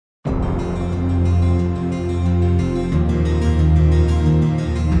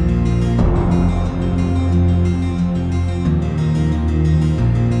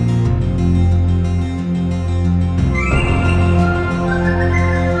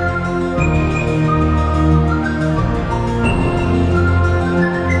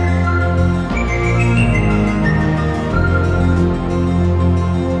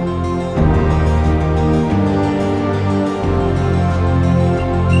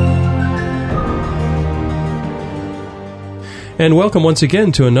And welcome once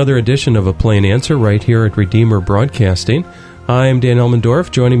again to another edition of A Plain Answer right here at Redeemer Broadcasting. I'm Dan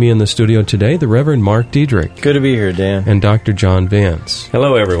Elmendorf. Joining me in the studio today, the Reverend Mark Diedrich. Good to be here, Dan. And Dr. John Vance.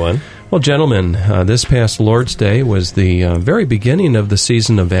 Hello, everyone. Well, gentlemen, this past Lord's Day was the very beginning of the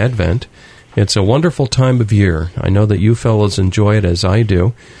season of Advent. It's a wonderful time of year. I know that you fellows enjoy it as I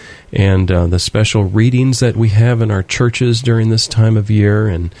do. And the special readings that we have in our churches during this time of year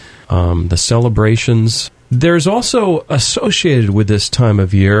and the celebrations. There's also associated with this time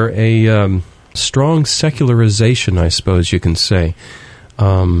of year a strong secularization, I suppose you can say.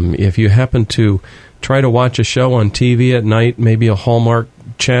 If you happen to try to watch a show on TV at night, maybe a Hallmark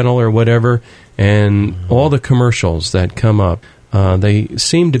channel or whatever, and all the commercials that come up, they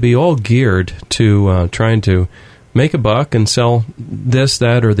seem to be all geared to trying to make a buck and sell this,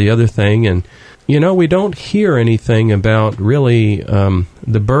 that, or the other thing. And, you know, we don't hear anything about really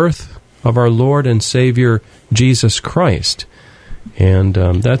the birth of our Lord and Savior, Jesus Christ. And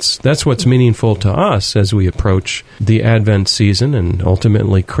that's what's meaningful to us as we approach the Advent season and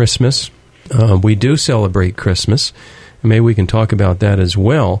ultimately Christmas. We do celebrate Christmas. Maybe we can talk about that as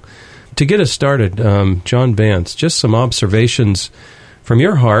well. To get us started, John Vance, just some observations from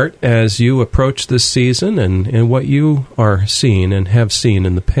your heart as you approach this season and what you are seeing and have seen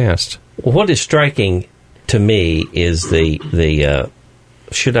in the past. Well, what is striking to me is the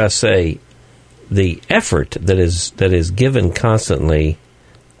should I say, the effort that is given constantly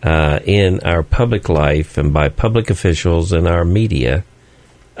in our public life and by public officials and our media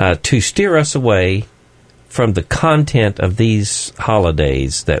to steer us away from the content of these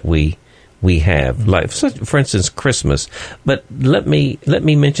holidays that we have, like for instance Christmas. But let me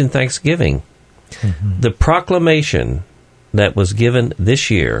mention Thanksgiving. Mm-hmm. The proclamation that was given this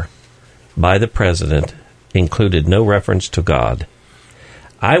year by the president included no reference to God.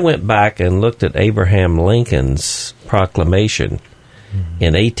 I went back and looked at Abraham Lincoln's proclamation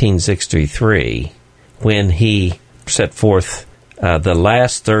in 1863 when he set forth the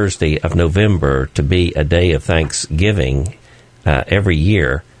last Thursday of November to be a day of Thanksgiving every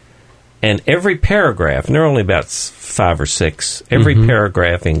year. And every paragraph, and there are only about 5 or 6, every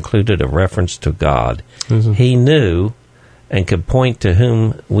paragraph included a reference to God. Mm-hmm. He knew and could point to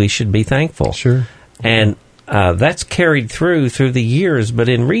whom we should be thankful. Sure. And that's carried through the years, but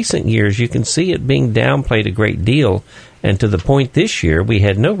in recent years you can see it being downplayed a great deal, and to the point this year we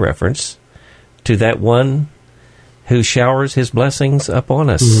had no reference to that one who showers his blessings upon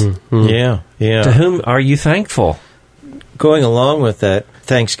us. Mm-hmm. Yeah. To whom are you thankful? Going along with that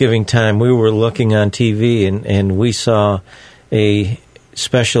Thanksgiving time, we were looking on TV and we saw a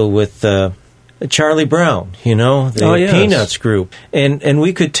special with Charlie Brown, the Peanuts group. And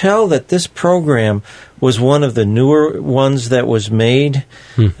we could tell that this program was one of the newer ones that was made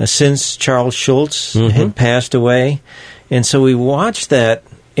since Charles Schulz had passed away. And so we watched that,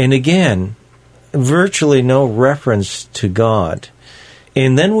 and again, virtually no reference to God.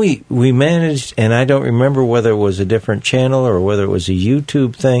 And then we managed, and I don't remember whether it was a different channel or whether it was a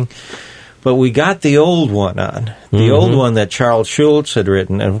YouTube thing, but we got the old one on, the old one that Charles Schulz had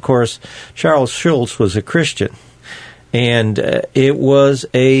written. And, of course, Charles Schulz was a Christian. And it was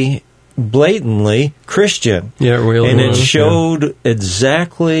a blatantly Christian. Yeah, it really and was. It showed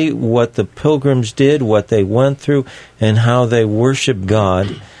exactly what the Pilgrims did, what they went through, and how they worshiped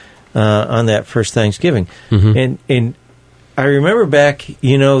God on that first Thanksgiving. Mm-hmm. And I remember back,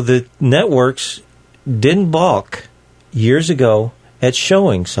 the networks didn't balk years ago at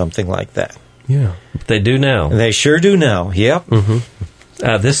showing something like that. Yeah. They do now. They sure do now, yep.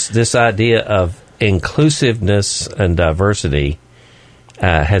 Mm-hmm. This idea of inclusiveness and diversity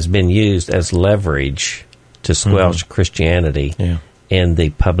has been used as leverage to squelch Christianity in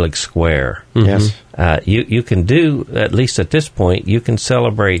the public square. Yes. You can do, at least at this point, you can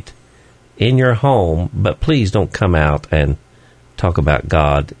celebrate in your home, but please don't come out and talk about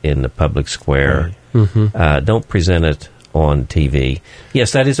God in the public square. Right. Mm-hmm. Don't present it on TV.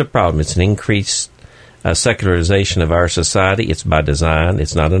 Yes, that is a problem. It's an increased secularization of our society. It's by design.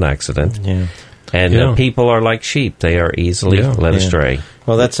 It's not an accident. Yeah. And people are like sheep. They are easily led astray.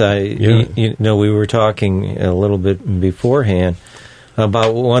 Well, that's, we were talking a little bit beforehand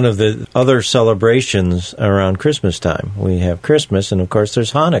about one of the other celebrations around Christmas time. We have Christmas, and of course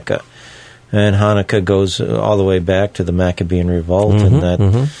there's Hanukkah. And Hanukkah goes all the way back to the Maccabean Revolt and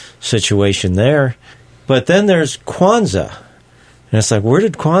that situation there. But then there's Kwanzaa. And it's like, where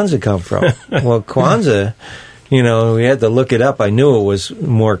did Kwanzaa come from? Well, Kwanzaa, we had to look it up. I knew it was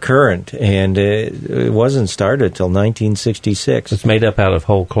more current, and it wasn't started till 1966. It's made up out of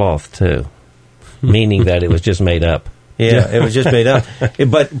whole cloth, too, meaning that it was just made up. Yeah, it was just made up.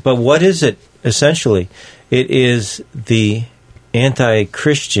 But what is it, essentially? It is the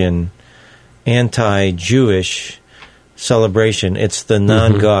anti-Christian, anti-Jewish celebration. It's the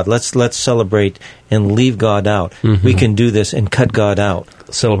non-God. Let's celebrate and leave God out. We can do this and cut God out.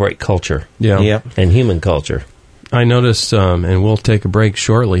 Celebrate culture. Yeah. And human culture. I noticed, and we'll take a break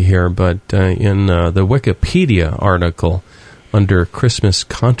shortly here, but in the Wikipedia article under Christmas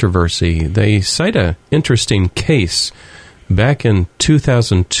controversy, they cite an interesting case back in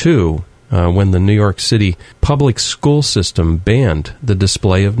 2002 when the New York City public school system banned the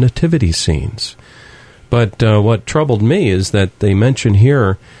display of nativity scenes. But what troubled me is that they mention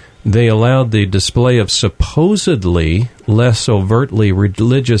here they allowed the display of supposedly less overtly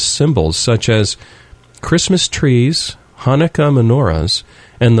religious symbols such as Christmas trees, Hanukkah menorahs,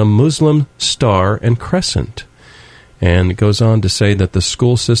 and the Muslim star and crescent. And it goes on to say that the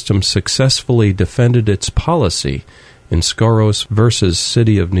school system successfully defended its policy in Skoros versus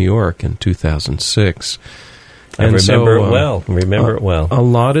City of New York in 2006. I remember it well. A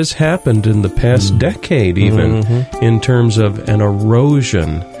lot has happened in the past decade, even, in terms of an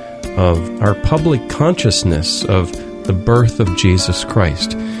erosion of our public consciousness of the birth of Jesus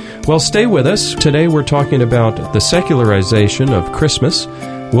Christ. Well, stay with us. Today we're talking about the secularization of Christmas.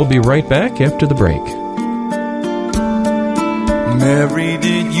 We'll be right back after the break. Mary,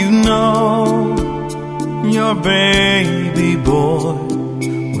 did you know your baby boy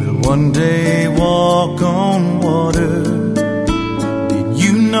will one day walk on water? Did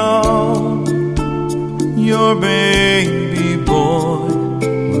you know your baby boy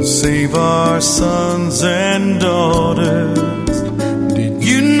will save our sons and daughters? Did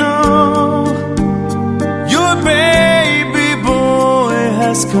you know your baby boy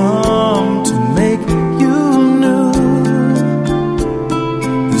has come to make you new?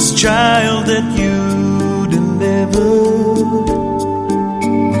 This child that you delivered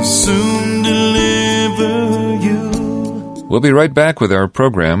will soon deliver you. We'll be right back with our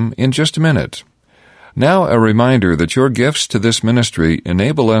program in just a minute. Now, a reminder that your gifts to this ministry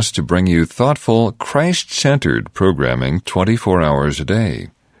enable us to bring you thoughtful, Christ-centered programming 24 hours a day.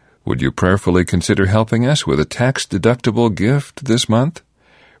 Would you prayerfully consider helping us with a tax-deductible gift this month?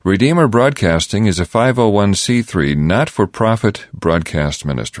 Redeemer Broadcasting is a 501c3 not-for-profit broadcast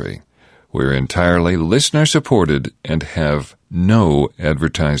ministry. We're entirely listener-supported and have no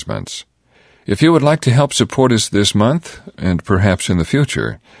advertisements. If you would like to help support us this month, and perhaps in the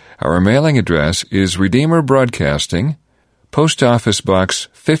future, our mailing address is Redeemer Broadcasting, Post Office Box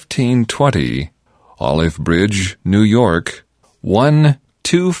 1520, Olive Bridge, New York,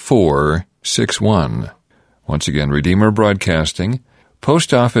 12461. Once again, Redeemer Broadcasting,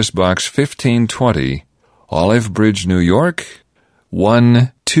 Post Office Box 1520, Olive Bridge, New York,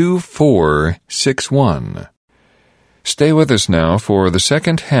 12461. Stay with us now for the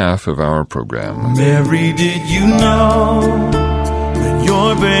second half of our program. Mary, did you know that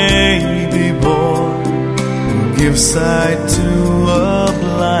your baby boy will give sight to a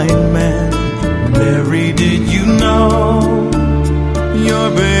blind man? Mary, did you know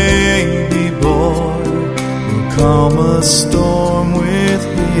your baby boy will calm a storm with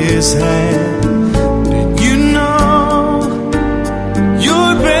his hand? Did you know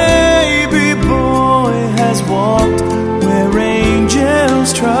your baby boy has walked where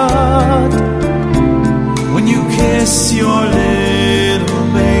angels trod? When you kiss your little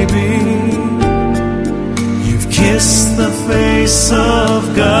baby, you've kissed the face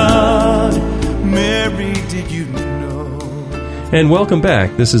of God. Mary, did you know? And welcome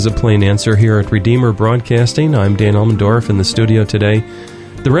back. This is A Plain Answer here at Redeemer Broadcasting. I'm Dan Elmendorf in the studio today.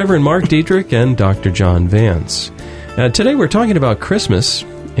 The Reverend Mark Dietrich and Dr. John Vance. Today we're talking about Christmas,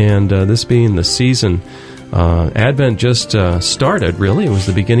 and this being the season. Advent just started, really. It was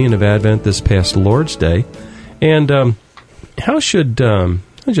the beginning of Advent this past Lord's Day. And how should, I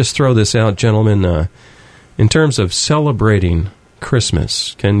just throw this out, gentlemen, in terms of celebrating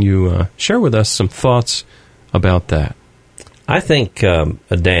Christmas, can you share with us some thoughts about that? I think,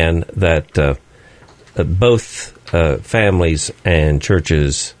 Dan, that both families and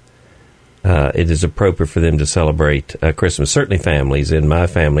churches, it is appropriate for them to celebrate Christmas. Certainly families. In my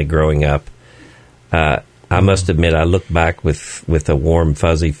family growing up, I must admit, I look back with a warm,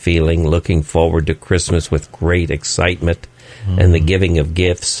 fuzzy feeling, looking forward to Christmas with great excitement and the giving of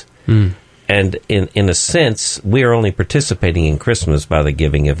gifts. And in a sense, we are only participating in Christmas by the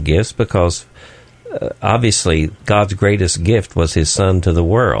giving of gifts because obviously God's greatest gift was His Son to the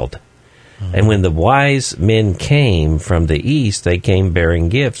world. And when the wise men came from the East, they came bearing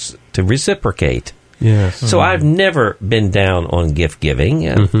gifts to reciprocate. Yes. So I've never been down on gift giving.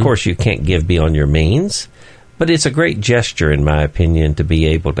 Of course, you can't give beyond your means. But it's a great gesture, in my opinion, to be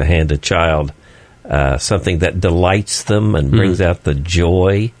able to hand a child something that delights them and brings out the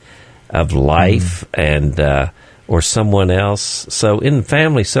joy of life and or someone else. So in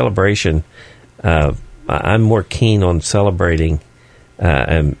family celebration, I'm more keen on celebrating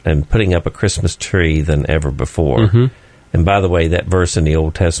and putting up a Christmas tree than ever before. And by the way, that verse in the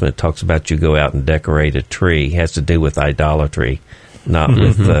Old Testament talks about you go out and decorate a tree. It has to do with idolatry, not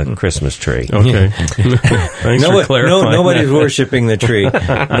with the Christmas tree. Okay. Thanks for clarifying. Nobody's worshiping the tree.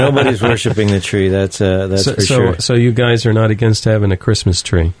 Nobody's worshing the tree. That's for sure. So you guys are not against having a Christmas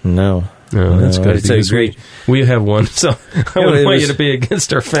tree? No. No, that's good. It's a great. We have one, so I wouldn't want you to be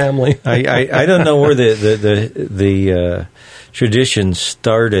against our family. I don't know where the tradition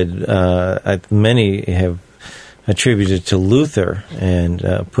started. Many have attributed to Luther and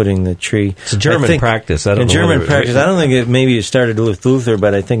putting the tree. It's a German practice. I don't think it started with Luther,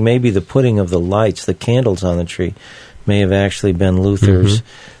 but I think maybe the putting of the lights, the candles on the tree, may have actually been Luther's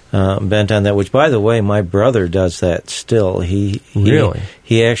bent on that. Which, by the way, my brother does that still. He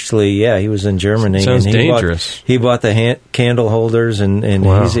actually, he was in Germany. Sounds dangerous. He bought the candle holders, and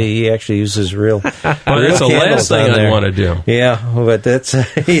he actually uses real. Well, that's the last thing I want to do. Yeah, but that's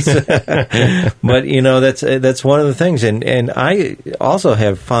but that's one of the things, and I also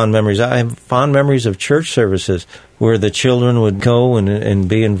have fond memories. I have fond memories of church services where the children would go and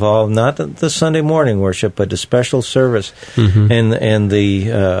be involved, not the Sunday morning worship, but the special service and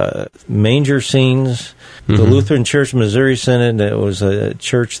the manger scenes. The Lutheran Church Missouri Synod, it was a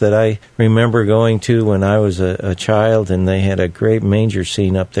church that I remember going to when I was a child, and they had a great manger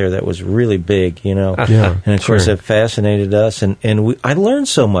scene up there that was really big, and of course it fascinated us, and I learned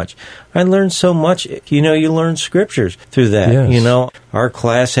so much. You learn scriptures through that. Yes. Our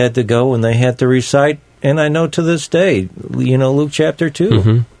class had to go and they had to recite, and I know to this day, Luke chapter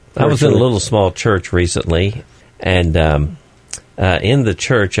 2. I was in a little small church recently, and in the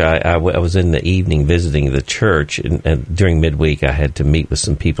church, I was in the evening visiting the church, and during midweek I had to meet with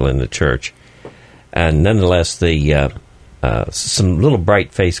some people in the church. And nonetheless, some little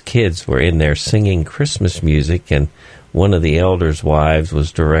bright-faced kids were in there singing Christmas music, and one of the elders' wives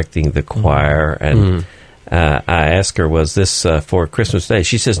was directing the choir, and I asked her, was this for Christmas Day?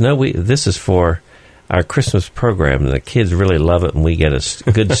 She says, no, this is for our Christmas program, and the kids really love it, and we get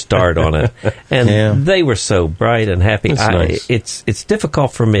a good start on it. And they were so bright and happy. Nice. It's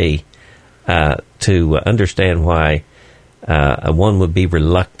difficult for me to understand why one would be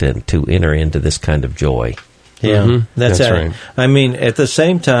reluctant to enter into this kind of joy. Yeah, that's right. I mean, at the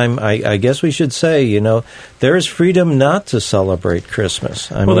same time, I guess we should say, there is freedom not to celebrate Christmas.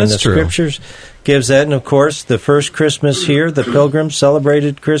 That's the true. Scriptures gives that, and of course, the first Christmas here, the Pilgrims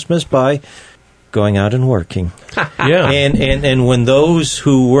celebrated Christmas by going out and working. And when those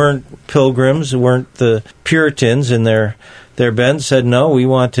who weren't Pilgrims, weren't the Puritans in their bend, said, no, we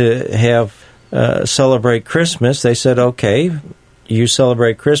want to have celebrate Christmas, they said, okay, you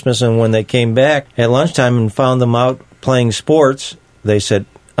celebrate Christmas. And when they came back at lunchtime and found them out playing sports, they said,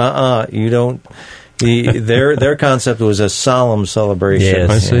 you don't. Their concept was a solemn celebration. Yes,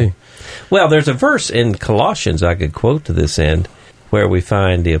 I see. Well, there's a verse in Colossians I could quote to this end where we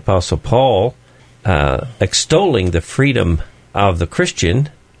find the Apostle Paul extolling the freedom of the Christian,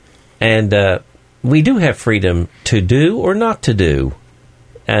 and we do have freedom to do or not to do.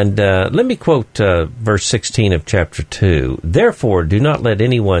 And let me quote verse 16 of chapter 2. Therefore, do not let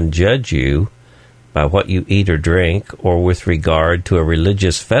anyone judge you by what you eat or drink, or with regard to a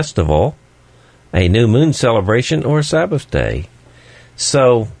religious festival, a new moon celebration, or a Sabbath day.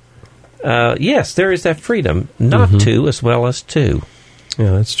 So, yes, there is that freedom, not to as well as to.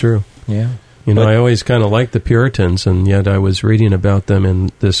 Yeah, that's true. Yeah. I always kind of liked the Puritans, and yet I was reading about them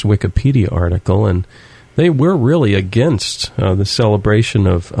in this Wikipedia article, and they were really against the celebration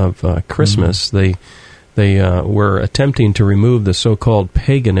of Christmas. They were attempting to remove the so-called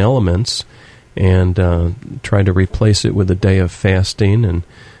pagan elements and try to replace it with a day of fasting, and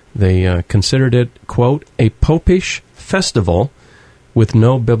they considered it, quote, a popish festival with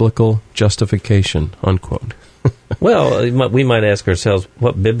no biblical justification, unquote. Well, we might ask ourselves,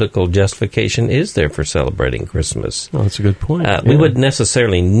 what biblical justification is there for celebrating Christmas? Oh, that's a good point. We wouldn't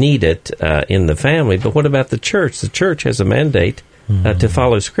necessarily need it in the family, but what about the church? The church has a mandate to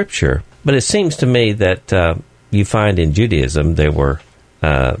follow Scripture. But it seems to me that you find in Judaism there were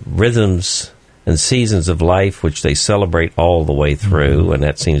rhythms and seasons of life which they celebrate all the way through, and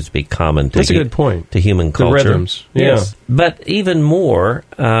that seems to be common to, that's a good point. To human culture. The rhythms, yes. But even more,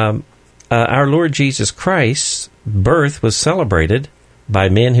 our Lord Jesus Christ's birth was celebrated by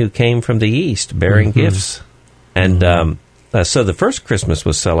men who came from the East bearing gifts. And so the first Christmas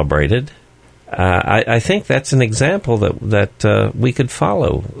was celebrated. I think that's an example that we could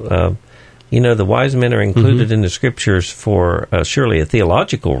follow. The wise men are included in the Scriptures for surely a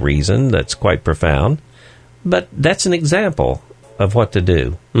theological reason that's quite profound, but that's an example of what to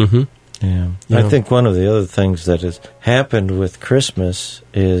do. Mm-hmm. Yeah. I think one of the other things that has happened with Christmas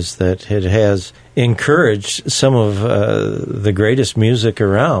is that it has encouraged some of the greatest music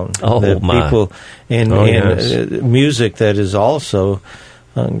around. People music that is also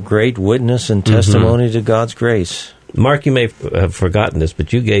a great witness and testimony to God's grace. Mark, you may have forgotten this,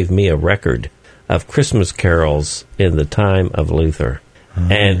 but you gave me a record of Christmas carols in the time of Luther.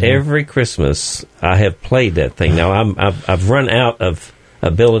 And every Christmas I have played that thing. Now, I've run out of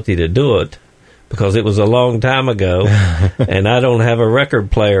ability to do it because it was a long time ago, and I don't have a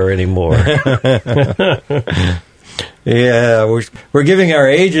record player anymore. Yeah, we're giving our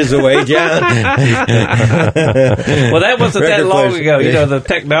ages away, John. Well, that wasn't that long ago. The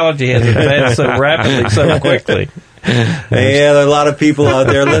technology has advanced so rapidly, so quickly. Yeah, there are a lot of people out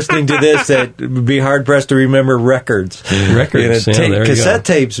there listening to this that would be hard-pressed to remember records. Records, cassette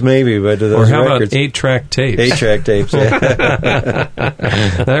tapes maybe, but those or how records, about 8-track tapes? 8-track tapes, yeah.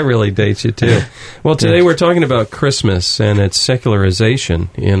 That really dates you, too. Well, today we're talking about Christmas and its secularization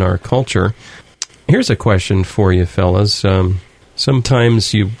in our culture. Here's a question for you, fellas.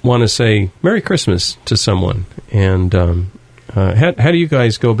 Sometimes you want to say Merry Christmas to someone, and how do you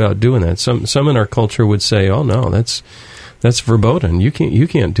guys go about doing that? Some in our culture would say, "Oh no, that's verboten. You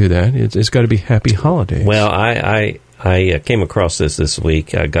can't do that. It's got to be Happy Holidays." Well, I came across this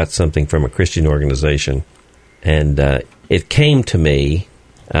week. I got something from a Christian organization, and it came to me,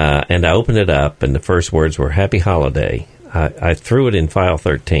 and I opened it up, and the first words were Happy Holiday. I threw it in file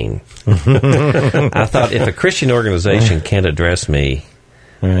 13. I thought, if a Christian organization can't address me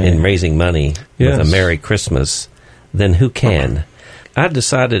in raising money with a Merry Christmas, then who can? I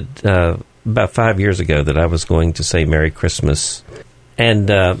decided about 5 years ago that I was going to say Merry Christmas,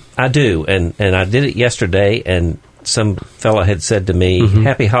 and I do, and I did it yesterday, and some fella had said to me,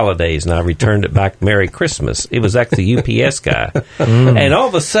 Happy Holidays, and I returned it back, Merry Christmas. It was actually the UPS guy. And all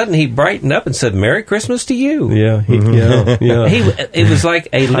of a sudden, he brightened up and said, Merry Christmas to you. Yeah. It was like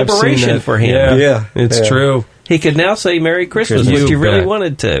a liberation for him. Yeah, it's true. He could now say Merry Christmas if he really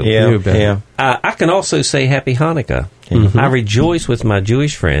wanted to. Yeah. I can also say Happy Hanukkah. I rejoice with my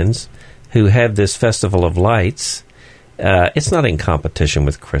Jewish friends who have this festival of lights. It's not in competition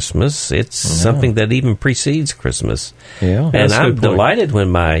with Christmas. It's something that even precedes Christmas. Yeah, and I'm delighted when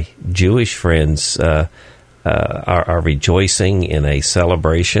my Jewish friends are rejoicing in a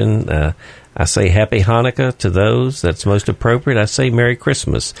celebration. I say Happy Hanukkah to those. That's most appropriate. I say Merry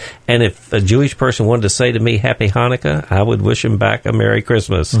Christmas. And if a Jewish person wanted to say to me Happy Hanukkah, I would wish him back a Merry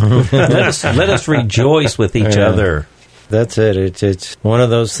Christmas. Let us rejoice with each other. That's it. It's one of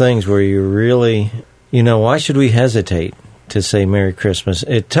those things where you really... why should we hesitate to say Merry Christmas?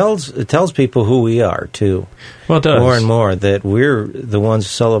 It tells people who we are, too. Well, it does. More and more, that we're the ones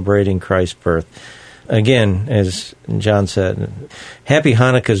celebrating Christ's birth. Again, as John said, Happy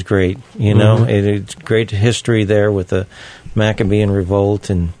Hanukkah is great. It's great history there with the Maccabean revolt,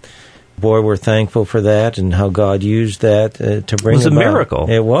 and boy, we're thankful for that and how God used that to bring about. It was a miracle.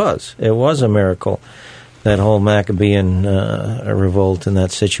 It was a miracle, that whole Maccabean revolt and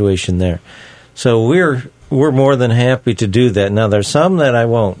that situation there. So we're more than happy to do that. Now, there's some that I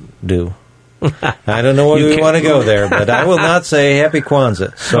won't do. I don't know whether we want to go there, but I will not say Happy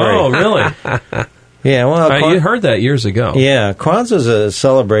Kwanzaa. Sorry. Oh, really? Yeah, well, you heard that years ago. Yeah, Kwanzaa is a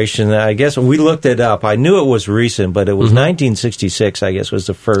celebration. I guess we looked it up. I knew it was recent, but it was 1966, I guess, was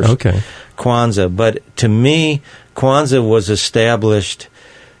the first Kwanzaa. But to me, Kwanzaa was established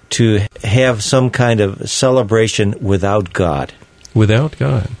to have some kind of celebration without God. Without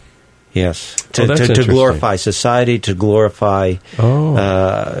God. Yes, to glorify society, to glorify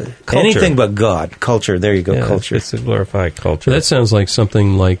anything but God. Culture, there you go, culture. It's to glorify culture. That sounds like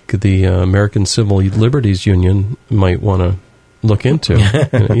something like the American Civil Liberties Union might want to look into.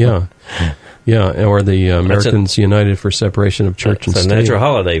 Yeah, or the Americans United for Separation of Church and State. It's a natural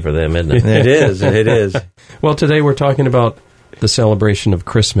holiday for them, isn't it? It is. Well, today we're talking about the celebration of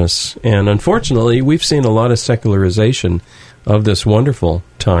Christmas, and unfortunately, we've seen a lot of secularization of this wonderful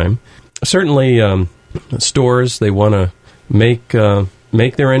time. Certainly, stores, they want to make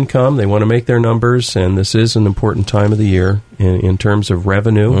their income, they want to make their numbers, and this is an important time of the year in terms of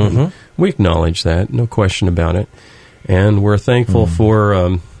revenue. We acknowledge that, no question about it. And we're thankful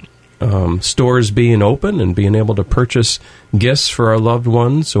for stores being open and being able to purchase gifts for our loved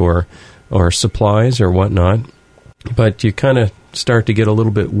ones or supplies or whatnot. But you kind of start to get a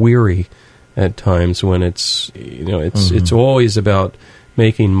little bit weary at times when it's always about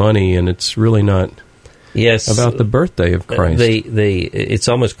making money, and it's really not Yes, about the birthday of Christ. It's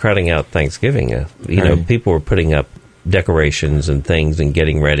almost crowding out Thanksgiving. You know, people were putting up decorations and things and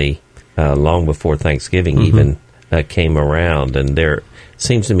getting ready long before Thanksgiving even came around. And there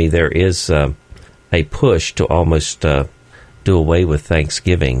seems to me there is a push to almost do away with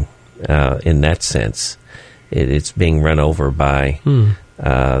Thanksgiving in that sense. It's being run over by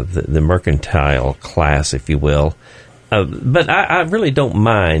the mercantile class, if you will. But I really don't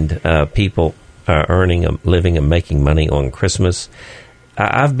mind people earning a living and making money on Christmas.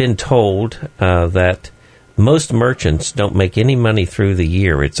 I've been told that most merchants don't make any money through the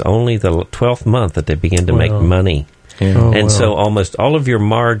year. It's only the 12th month that they begin to make money. Yeah. So almost all of your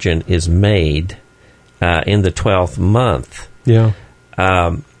margin is made in the 12th month. Yeah.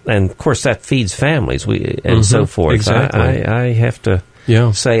 And, of course, that feeds families and so forth. Exactly. I have to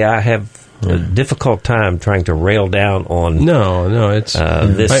say I have a difficult time trying to rail down on it's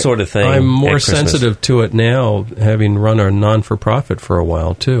this sort of thing. I'm more sensitive to it now, having run a non-for-profit for a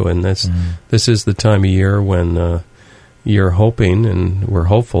while, too. And this is the time of year when you're hoping, and we're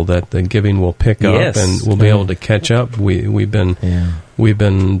hopeful, that the giving will pick up and we'll be able to catch up. We've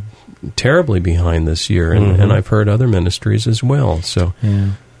been terribly behind this year, and I've heard other ministries as well. So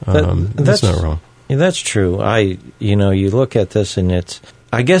that's not wrong. That's true. You look at this, and it's.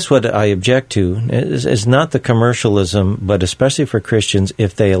 I guess what I object to is not the commercialism, but especially for Christians,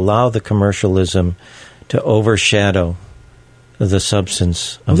 if they allow the commercialism to overshadow the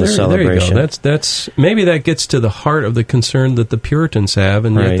substance of the celebration. There you go. That's maybe that gets to the heart of the concern that the Puritans have,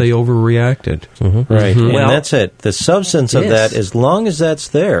 and yet they overreacted. Right, and that's it. The substance of that, as long as that's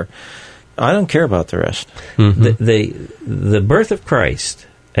there, I don't care about the rest. The birth of Christ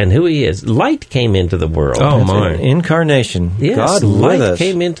and who He is. Light came into the world. Oh, my. Incarnation. Yes, God light with us.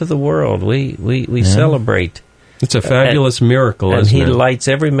 came into the world. We celebrate. It's a fabulous miracle, and isn't it? He lights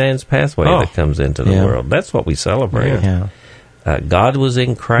every man's pathway that comes into the world. That's what we celebrate. God was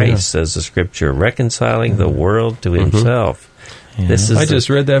in Christ, says the Scripture, reconciling the world to Himself. I just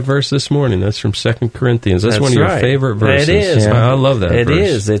read that verse this morning. That's from 2 Corinthians. That's one of your favorite verses. It is. I love that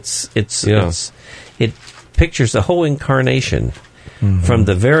verse. It is. It pictures the whole incarnation from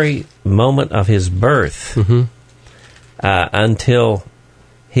the very moment of His birth until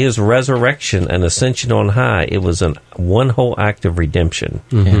His resurrection and ascension on high. It was one whole act of redemption.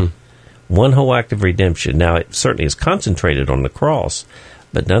 One whole act of redemption. Now, it certainly is concentrated on the cross,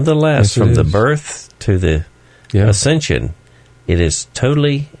 but nonetheless, from the birth to the ascension, it is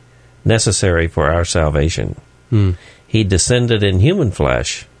totally necessary for our salvation. He descended in human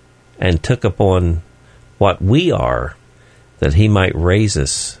flesh and took upon what we are, that He might raise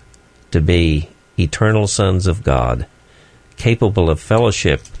us to be eternal sons of God, capable of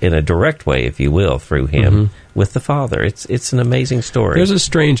fellowship in a direct way, if you will, through Him with the Father. It's an amazing story. There's a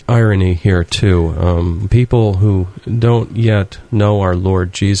strange irony here, too. People who don't yet know our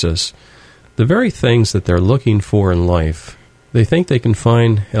Lord Jesus, the very things that they're looking for in life, they think they can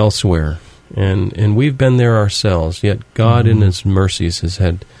find elsewhere. And we've been there ourselves, yet God in His mercies has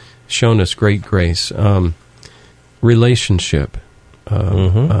shown us great grace. Relationship,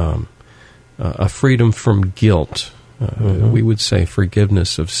 a freedom from guilt, we would say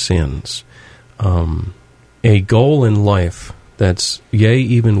forgiveness of sins, a goal in life that's,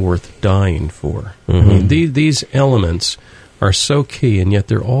 even worth dying for. I mean, these elements are so key, and yet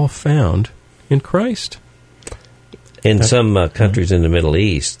they're all found in Christ. In some countries in the Middle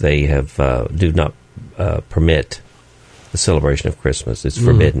East, they have do not permit the celebration of Christmas. It's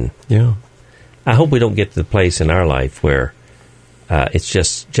forbidden. I hope we don't get to the place in our life where it's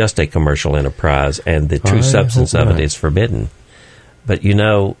just a commercial enterprise and the true substance of it is forbidden. But,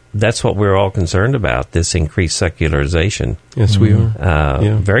 that's what we're all concerned about, this increased secularization. Yes, we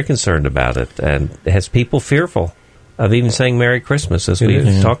are. Very concerned about it. And it has people fearful of even saying Merry Christmas, as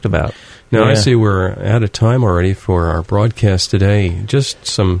we've talked about. Now, I see we're out of time already for our broadcast today. Just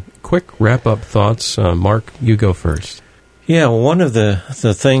some quick wrap-up thoughts. Mark, you go first. Yeah, one of the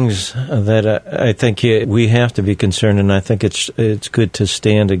things that I think we have to be concerned, and I think it's good to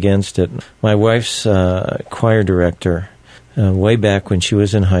stand against it. My wife's choir director, way back when she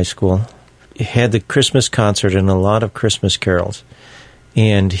was in high school, had the Christmas concert and a lot of Christmas carols.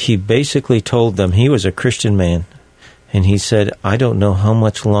 And he basically told them, he was a Christian man, and he said, I don't know how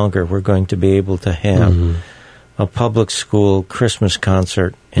much longer we're going to be able to have a public school Christmas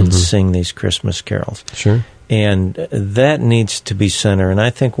concert and sing these Christmas carols. Sure. And that needs to be center. And I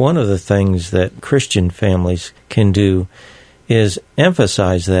think one of the things that Christian families can do is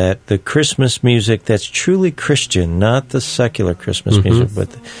emphasize that the Christmas music that's truly Christian, not the secular Christmas music,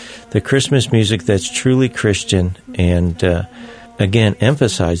 but the Christmas music that's truly Christian, and again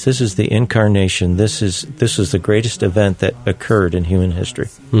emphasize this is the incarnation. This is the greatest event that occurred in human history.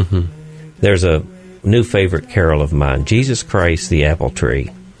 Mm-hmm. There's a new favorite carol of mine, Jesus Christ, the Apple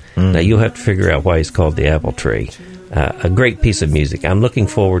Tree. Now, you'll have to figure out why he's called the Apple Tree. A great piece of music. I'm looking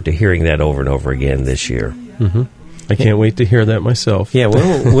forward to hearing that over and over again this year. Mm-hmm. I can't wait to hear that myself. Yeah,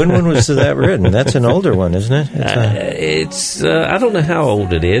 when was that written? That's an older one, isn't it? It's I don't know how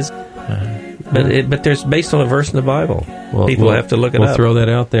old it is, but there's based on a verse in the Bible. Well, People have to look it up. We'll throw that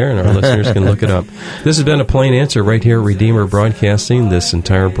out there, and our listeners can look it up. This has been A Plain Answer right here at Redeemer Broadcasting. This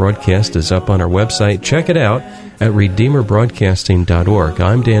entire broadcast is up on our website. Check it out at RedeemerBroadcasting.org.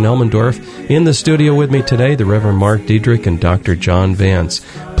 I'm Dan Elmendorf. In the studio with me today, the Reverend Mark Diedrich and Dr. John Vance.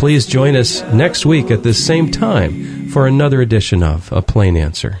 Please join us next week at this same time for another edition of A Plain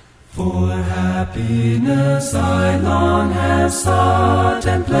Answer. For happiness I long have sought,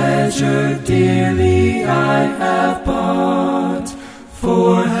 and pleasure dearly I have bought.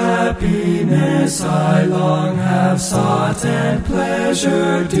 For happiness I long have sought, and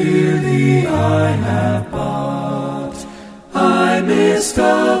pleasure dearly I have bought. I missed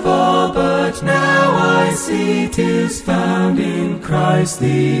of all, but now I see 'tis found in Christ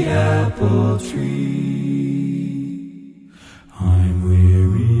the apple tree. I'm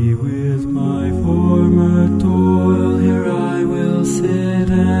weary with my former toil, here I will sit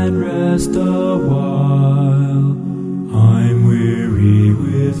and rest a while. I'm weary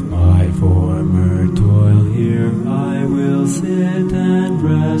with my former toil, here I will sit and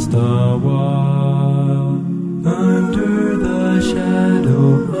rest a while. Under the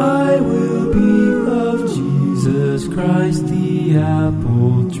shadow I will be of Jesus Christ the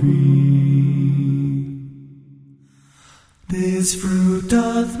apple tree. This fruit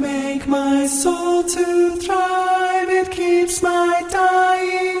doth make my soul to thrive, it keeps my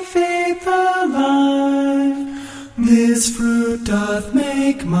dying faith alive. This fruit doth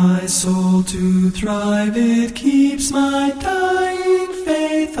make my soul to thrive, it keeps my dying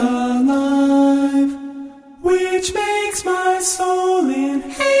faith alive, which makes my soul in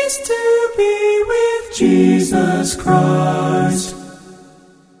haste to be with Jesus Christ.